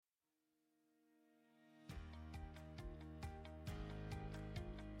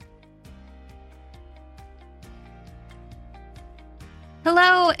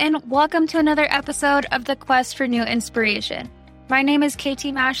Hello, and welcome to another episode of The Quest for New Inspiration. My name is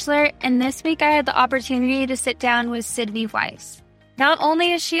KT Mashler, and this week I had the opportunity to sit down with Sydney Weiss. Not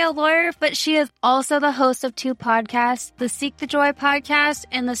only is she a lawyer, but she is also the host of two podcasts, the Seek the Joy podcast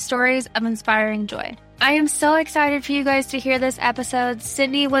and the Stories of Inspiring Joy. I am so excited for you guys to hear this episode.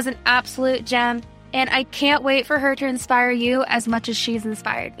 Sydney was an absolute gem, and I can't wait for her to inspire you as much as she's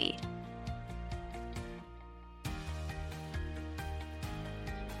inspired me.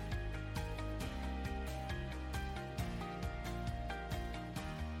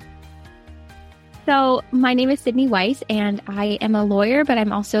 So my name is Sydney Weiss, and I am a lawyer, but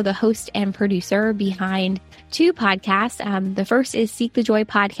I'm also the host and producer behind two podcasts. The first is Seek the Joy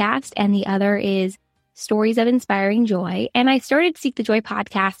podcast, and the other is Stories of Inspiring Joy. And I started Seek the Joy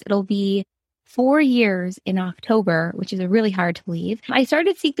podcast. It'll be 4 years in October, which is really hard to believe. I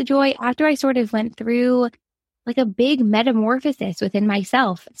started Seek the Joy after I sort of went through like a big metamorphosis within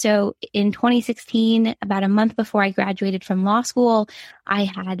myself. So in 2016, about a month before I graduated from law school, I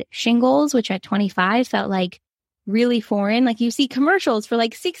had shingles, which at 25 felt like really foreign. Like you see commercials for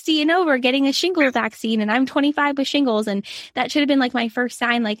like 60 and over getting a shingles vaccine, and I'm 25 with shingles. And that should have been like my first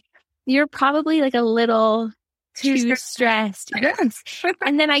sign, like you're probably like a little too stressed. Yes.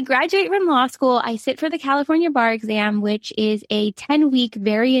 And then I graduate from law school. I sit for the California bar exam, which is a 10-week,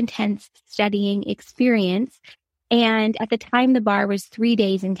 very intense studying experience. And at the time, the bar was 3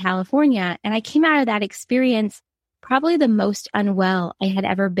 days in California. And I came out of that experience probably the most unwell I had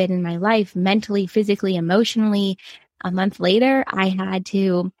ever been in my life, mentally, physically, emotionally. A month later, I had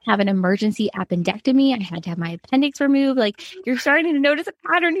to have an emergency appendectomy. I had to have my appendix removed. Like, you're starting to notice a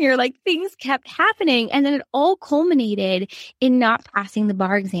pattern here. Like, things kept happening. And then it all culminated in not passing the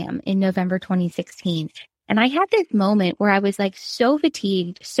bar exam in November 2016. And I had this moment where I was like so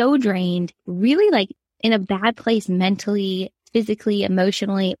fatigued, so drained, really like in a bad place mentally, physically,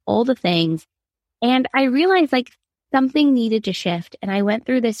 emotionally, all the things. And I realized like something needed to shift. And I went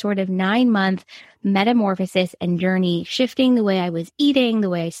through this sort of 9-month metamorphosis and journey, shifting the way I was eating, the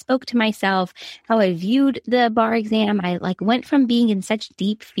way I spoke to myself, how I viewed the bar exam. I like went from being in such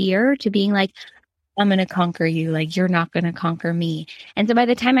deep fear to being like, I'm going to conquer you. Like, you're not going to conquer me. And so by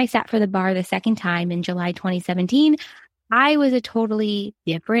the time I sat for the bar the second time in July 2017, I was a totally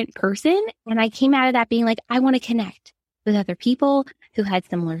different person. And I came out of that being like, I want to connect with other people who had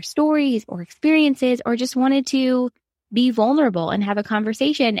similar stories or experiences or just wanted to be vulnerable and have a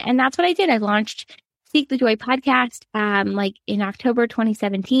conversation. And that's what I did. I launched Seek the Joy podcast like in October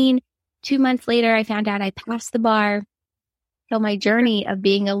 2017. 2 months later, I found out I passed the bar. So my journey of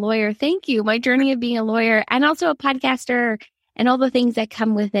being a lawyer, thank you, my journey of being a lawyer and also a podcaster and all the things that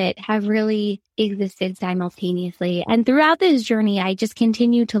come with it have really existed simultaneously. And throughout this journey, I just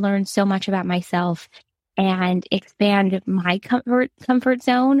continue to learn so much about myself and expand my comfort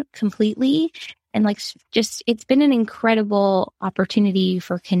zone completely. And like, just, it's been an incredible opportunity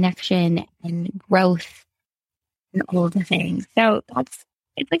for connection and growth and all the things. So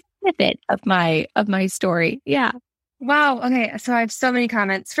it's like a snippet of my story. Yeah. Wow. Okay. So I have so many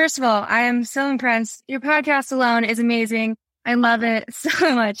comments. First of all, I am so impressed. Your podcast alone is amazing. I love it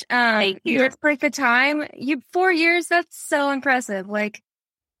so much. Thank you. It's like the time 4 years. That's so impressive. Like,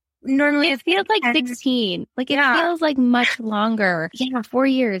 normally it feels like 16. Like it feels like much longer. Yeah, 4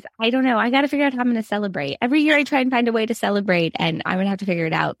 years. I don't know. I got to figure out how I'm going to celebrate. Every year I try and find a way to celebrate, and I'm going to have to figure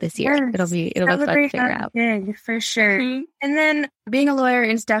it out this year. Yes. It'll be fun to figure out. Big, for sure. Mm-hmm. And then being a lawyer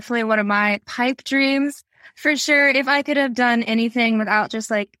is definitely one of my pipe dreams. For sure. If I could have done anything without just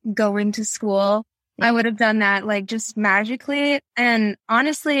like going to school, I would have done that like just magically. And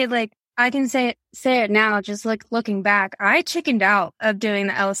honestly, like, I can say it now, just like looking back, I chickened out of doing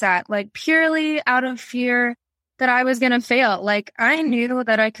the LSAT, like purely out of fear that I was going to fail. Like I knew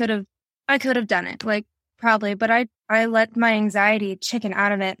that I could have done it, like probably, but I let my anxiety chicken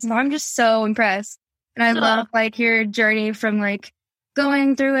out of it. So I'm just so impressed. And I love like your journey from like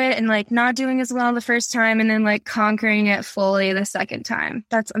going through it and like not doing as well the first time and then like conquering it fully the second time.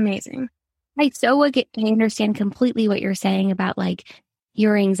 That's amazing. I understand completely what you're saying about like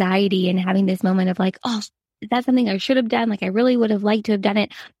your anxiety and having this moment of like, oh, is that something I should have done? Like, I really would have liked to have done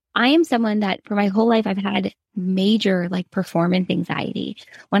it. I am someone that for my whole life, I've had major like performance anxiety.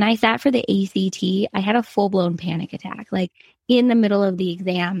 When I sat for the ACT, I had a full blown panic attack, like in the middle of the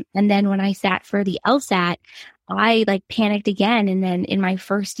exam. And then when I sat for the LSAT, I like panicked again. And then in my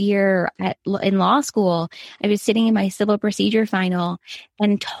first year in law school, I was sitting in my civil procedure final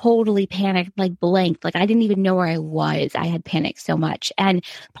and totally panicked, like blanked. Like I didn't even know where I was. I had panicked so much. And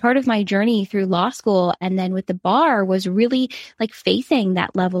part of my journey through law school and then with the bar was really like facing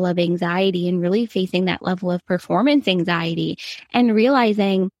that level of anxiety and really facing that level of performance anxiety and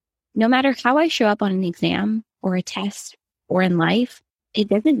realizing no matter how I show up on an exam or a test or in life, it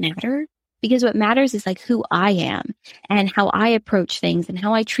doesn't matter. Because what matters is like who I am and how I approach things and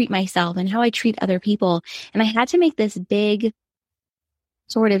how I treat myself and how I treat other people. And I had to make this big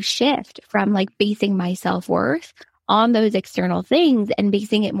sort of shift from like basing my self-worth on those external things and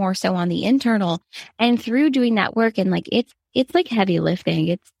basing it more so on the internal. And through doing that work and like it's like heavy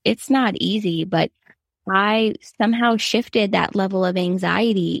lifting. It's not easy, but I somehow shifted that level of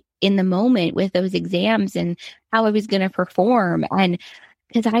anxiety in the moment with those exams and how I was going to perform. And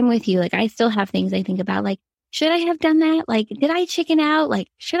because I'm with you, like I still have things I think about, like, should I have done that? Like, did I chicken out? Like,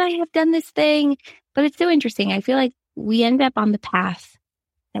 should I have done this thing? But it's so interesting. I feel like we end up on the path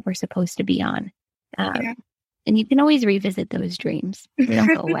that we're supposed to be on. And you can always revisit those dreams. They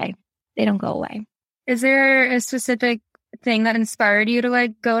don't go away. They don't go away. Is there a specific thing that inspired you to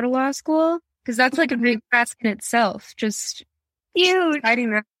like go to law school? Because that's like a big task in itself. Just huge.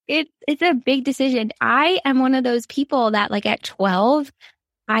 It's a big decision. I am one of those people that like at 12,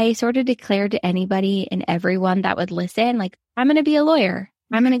 I sort of declared to anybody and everyone that would listen, like, I'm going to be a lawyer.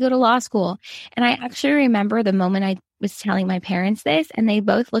 I'm going to go to law school. And I actually remember the moment I was telling my parents this and they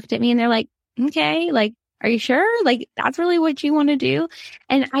both looked at me and they're like, okay, like, are you sure? Like, that's really what you want to do?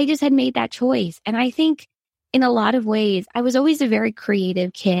 And I just had made that choice. And I think in a lot of ways, I was always a very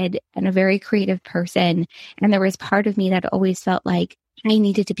creative kid and a very creative person. And there was part of me that always felt like I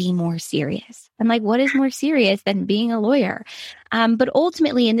needed to be more serious. I'm like, what is more serious than being a lawyer? But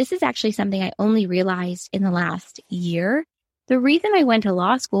ultimately, and this is actually something I only realized in the last year, the reason I went to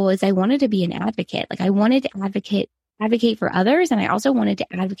law school is I wanted to be an advocate. Like I wanted to advocate for others. And I also wanted to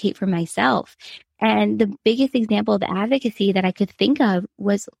advocate for myself. And the biggest example of advocacy that I could think of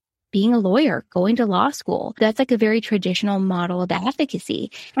was being a lawyer, going to law school. That's like a very traditional model of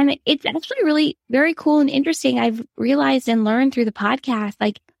advocacy. And it's actually really very cool and interesting. I've realized and learned through the podcast,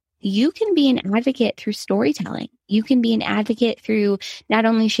 like you can be an advocate through storytelling. You can be an advocate through not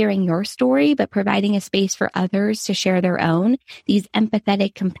only sharing your story, but providing a space for others to share their own, these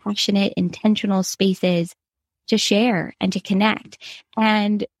empathetic, compassionate, intentional spaces to share and to connect.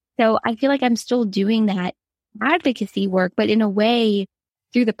 And so I feel like I'm still doing that advocacy work, but in a way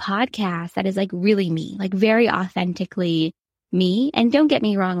through the podcast that is like really me, like very authentically me. And don't get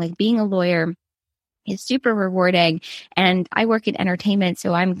me wrong, like being a lawyer is super rewarding. And I work in entertainment,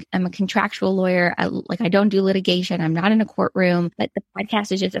 so I'm a contractual lawyer. I don't do litigation. I'm not in a courtroom, but the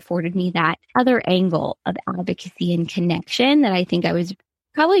podcast has just afforded me that other angle of advocacy and connection that I think I was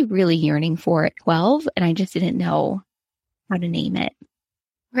probably really yearning for at 12, and I just didn't know how to name it.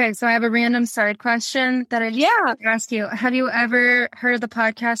 Okay, so I have a random side question that I just want to ask you. Have you ever heard of the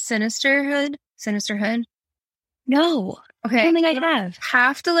podcast Sinisterhood? No. Okay. I don't think I have.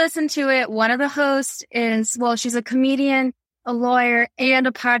 Have to listen to it. One of the hosts is, well, she's a comedian, a lawyer, and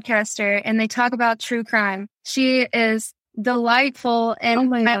a podcaster, and they talk about true crime. She is delightful. And oh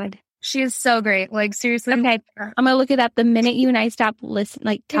my God. She is so great. Like, seriously. Okay. I'm going to look it up the minute you and I stop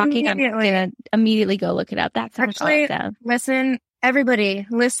talking. I'm going to immediately go look it up. That sounds awesome. Everybody,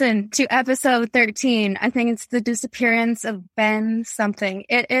 listen to episode 13. I think it's the disappearance of Ben something.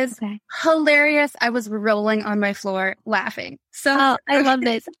 It is hilarious. I was rolling on my floor laughing. So I love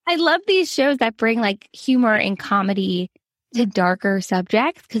this. I love these shows that bring like humor and comedy to darker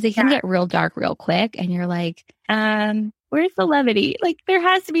subjects because they can get real dark real quick. And you're like, where's the levity? Like there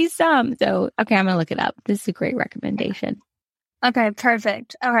has to be some. So, okay, I'm going to look it up. This is a great recommendation. Okay,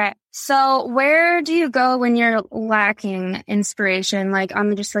 perfect. All right. So where do you go when you're lacking inspiration, like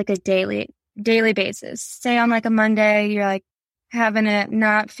on just like a daily basis? Say on like a Monday, you're like having it,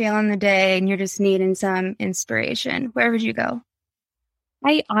 not feeling the day, and you're just needing some inspiration. Where would you go?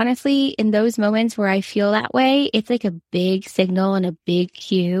 I honestly, in those moments where I feel that way, it's like a big signal and a big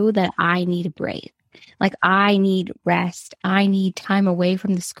cue that I need a break. Like I need rest. I need time away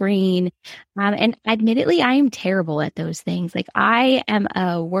from the screen. And admittedly, I am terrible at those things. Like I am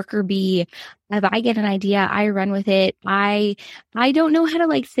a worker bee. If I get an idea, I run with it. I don't know how to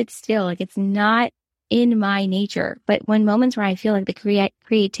like sit still. Like it's not in my nature. But when moments where I feel like the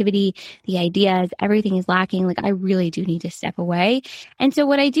creativity, the ideas, everything is lacking, like I really do need to step away. And so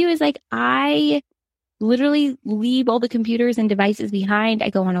what I do is like I literally leave all the computers and devices behind. I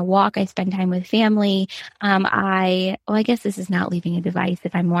go on a walk. I spend time with family. I guess this is not leaving a device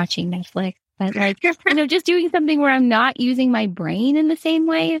if I'm watching Netflix, but like, just doing something where I'm not using my brain in the same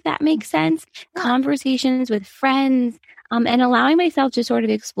way, if that makes sense. Conversations with friends, and allowing myself to sort of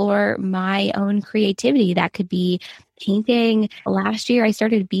explore my own creativity. That could be painting. Last year, I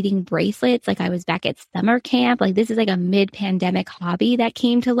started beading bracelets. Like I was back at summer camp. Like this is like a mid-pandemic hobby that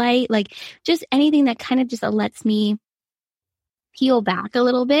came to light. Like just anything that kind of just lets me peel back a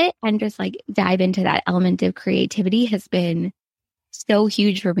little bit and just like dive into that element of creativity has been so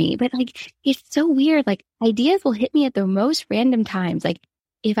huge for me. But like, it's so weird. Like ideas will hit me at the most random times. Like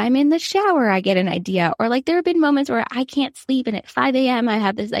if I'm in the shower, I get an idea, or like there have been moments where I can't sleep and at 5 a.m. I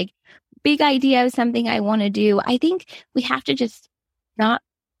have this like big idea of something I want to do. I think we have to just not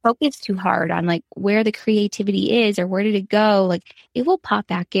focus too hard on like where the creativity is or where did it go. Like it will pop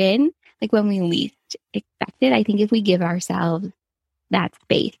back in like when we least expect it. I think if we give ourselves that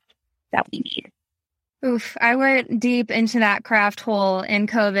space that we need. Oof, I went deep into that craft hole in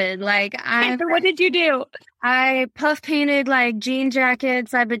COVID. Like what did you do? I puff painted like jean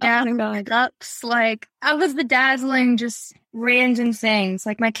jackets. I bedazzled cups. Like I was bedazzling just random things.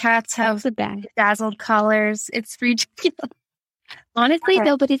 Like my cats have bedazzled collars. It's ridiculous. Honestly,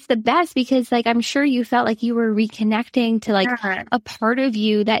 though, but it's the best because like I'm sure you felt like you were reconnecting to like a part of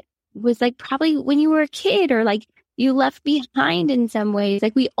you that was like probably when you were a kid or like you left behind in some ways.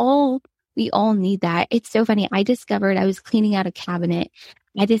 Like we all need that. It's so funny. I was cleaning out a cabinet.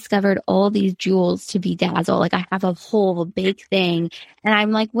 I discovered all these jewels to bedazzle. Like I have a whole big thing and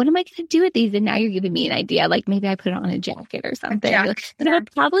I'm like, what am I going to do with these? And now you're giving me an idea. Like maybe I put it on a jacket or something that I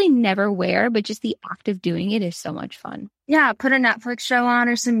would probably never wear, but just the act of doing it is so much fun. Yeah. Put a Netflix show on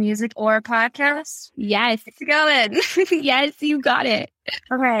or some music or a podcast. Yes. It's going. Yes, you got it.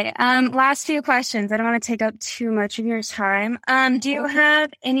 Okay. Last few questions. I don't want to take up too much of your time. Do you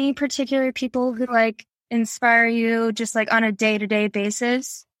have any particular people who like inspire you just like on a day-to-day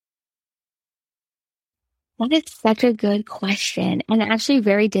basis? That is such a good question and actually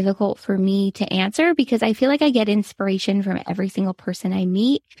very difficult for me to answer because I feel like I get inspiration from every single person I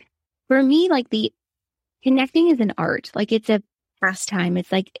meet. For me, like the connecting is an art. Like it's a pastime.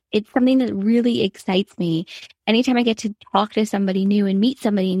 It's like, it's something that really excites me. Anytime I get to talk to somebody new and meet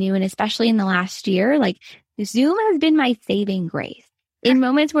somebody new, and especially in the last year, like Zoom has been my saving grace. In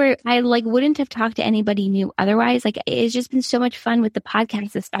moments where I like wouldn't have talked to anybody new otherwise, like it's just been so much fun with the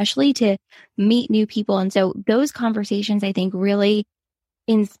podcast, especially to meet new people. And so those conversations, I think, really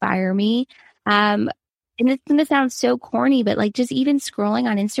inspire me. And it's going to sound so corny, but like just even scrolling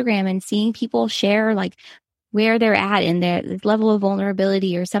on Instagram and seeing people share like where they're at in their level of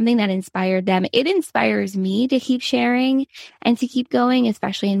vulnerability or something that inspired them, it inspires me to keep sharing and to keep going,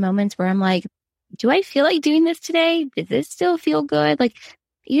 especially in moments where I'm like, do I feel like doing this today? Does this still feel good? Like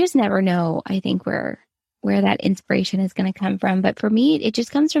you just never know, I think, where that inspiration is going to come from. But for me, it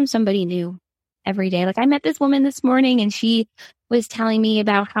just comes from somebody new every day. Like I met this woman this morning and she was telling me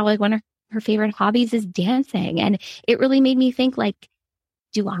about how like one of her favorite hobbies is dancing. And it really made me think like,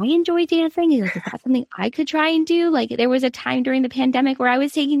 do I enjoy dancing? Like, is that something I could try and do? Like there was a time during the pandemic where I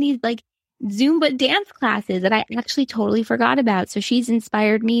was taking these like Zumba dance classes that I actually totally forgot about. So she's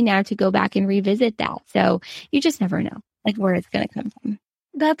inspired me now to go back and revisit that. So you just never know like where it's going to come from.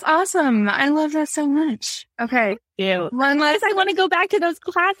 That's awesome. I love that so much. Okay. One last, I want to go back to those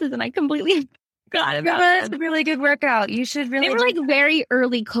classes and I completely forgot about That's a really good workout. You should really. They were like very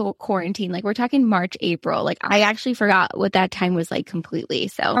early quarantine. Like we're talking March, April. Like I actually forgot what that time was like completely.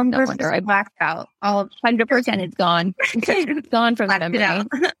 So no wonder I blacked out. All 100% it's gone. It's gone from that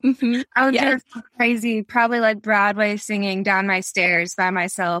memory. I was just crazy. Probably like Broadway singing down my stairs by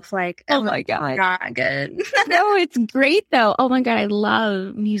myself. Like, oh my God. Not good. No, it's great though. Oh my God. I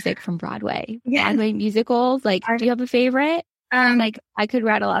love music from Broadway. Yeah. Broadway musicals. Like, do you have a favorite? Like I could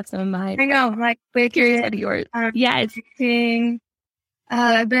rattle off some of mine. I know, like Wicked, yours. Yes.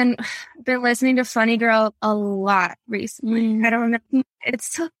 I've been listening to Funny Girl a lot recently. I don't know.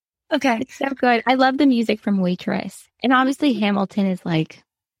 It's so okay. It's so good. I love the music from Waitress, and obviously Hamilton is like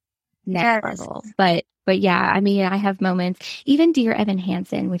next level. But yeah, I mean, I have moments. Even Dear Evan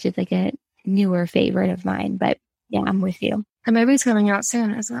Hansen, which is like a newer favorite of mine. But yeah, I'm with you. The movie's coming out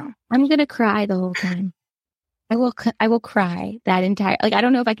soon as well. I'm gonna cry the whole time. I will cry that entire, like, I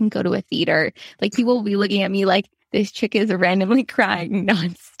don't know if I can go to a theater. Like, people will be looking at me like this chick is randomly crying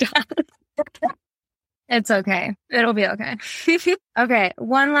nonstop. It's okay. It'll be okay. Okay.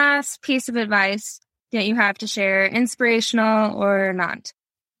 One last piece of advice that you have to share, inspirational or not.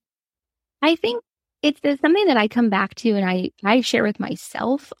 I think it's something that I come back to and I share with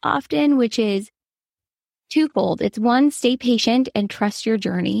myself often, which is twofold. It's one, stay patient and trust your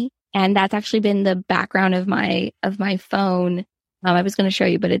journey. And that's actually been the background of my phone I was going to show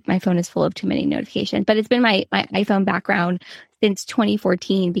you, but my phone is full of too many notifications. But it's been my iPhone background since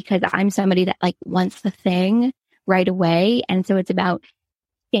 2014 because I'm somebody that like wants the thing right away. And so it's about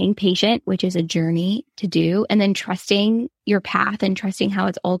staying patient, which is a journey to do, and then trusting your path and trusting how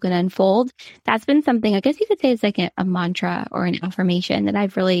it's all going to unfold. That's been something, I guess you could say it's like a mantra or an affirmation that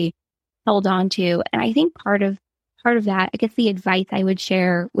I've really held on to. And I think part of that, I guess the advice I would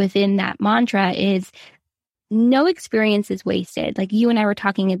share within that mantra is no experience is wasted. Like you and I were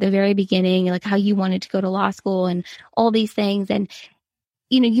talking at the very beginning, like how you wanted to go to law school and all these things. And,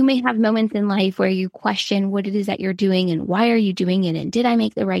 you may have moments in life where you question what it is that you're doing and why are you doing it? And did I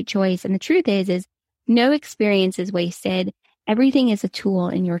make the right choice? And the truth is no experience is wasted. Everything is a tool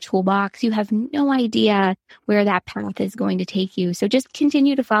in your toolbox. You have no idea where that path is going to take you. So just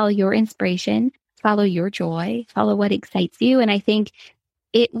continue to follow your inspiration, follow your joy, follow what excites you. And I think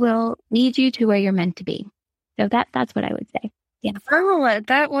it will lead you to where you're meant to be. So that's what I would say. Yeah. Oh,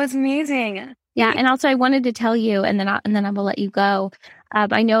 that was amazing. Yeah. And also I wanted to tell you, and then I will let you go.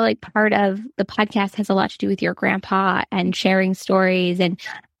 I know like part of the podcast has a lot to do with your grandpa and sharing stories. And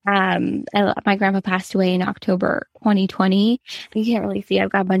my grandpa passed away in October 2020. You can't really see, I've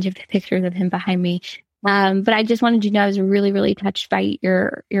got a bunch of pictures of him behind me. But I just wanted you to know I was really, really touched by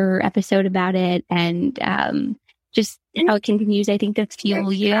your episode about it. And just how it continues, I think, to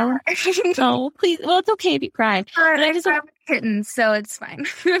fuel you. So please, well, it's okay if you cry. But I just have kittens, so it's fine.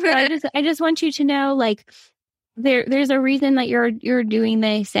 I just want you to know, like, there's a reason that you're doing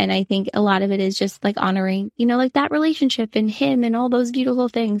this, and I think a lot of it is just like honoring, like that relationship and him and all those beautiful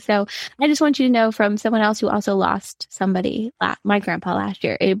things. So I just want you to know from someone else who also lost somebody, my grandpa last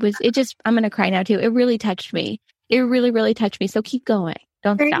year. I'm going to cry now too. It really touched me. It really, really touched me. So keep going.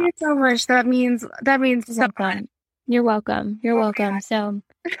 Don't stop. Thank you so much. That means so much. You're welcome. You're welcome. So,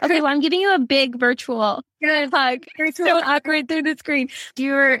 okay, well, I'm giving you a big virtual hug. It's so awkward through the screen.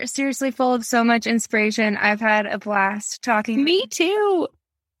 You're seriously full of so much inspiration. I've had a blast talking. Me too.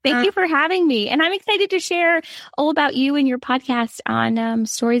 Thank you for having me. And I'm excited to share all about you and your podcast on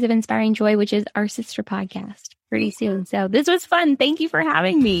Stories of Inspiring Joy, which is our sister podcast, pretty soon. So this was fun. Thank you for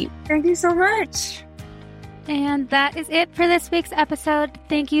having me. Thank you so much. And that is it for this week's episode.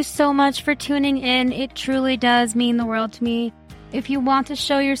 Thank you so much for tuning in. It truly does mean the world to me. If you want to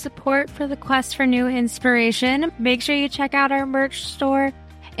show your support for the quest for new inspiration, make sure you check out our merch store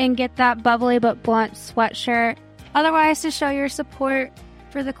and get that bubbly but blunt sweatshirt. Otherwise, to show your support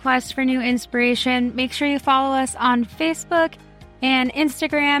for the quest for new inspiration, make sure you follow us on Facebook and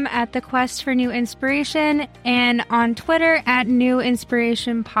Instagram at the Quest for New Inspiration and on Twitter at New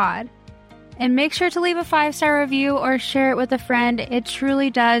Inspiration Pod. And make sure to leave a 5-star review or share it with a friend. It truly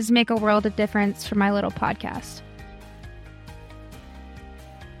does make a world of difference for my little podcast.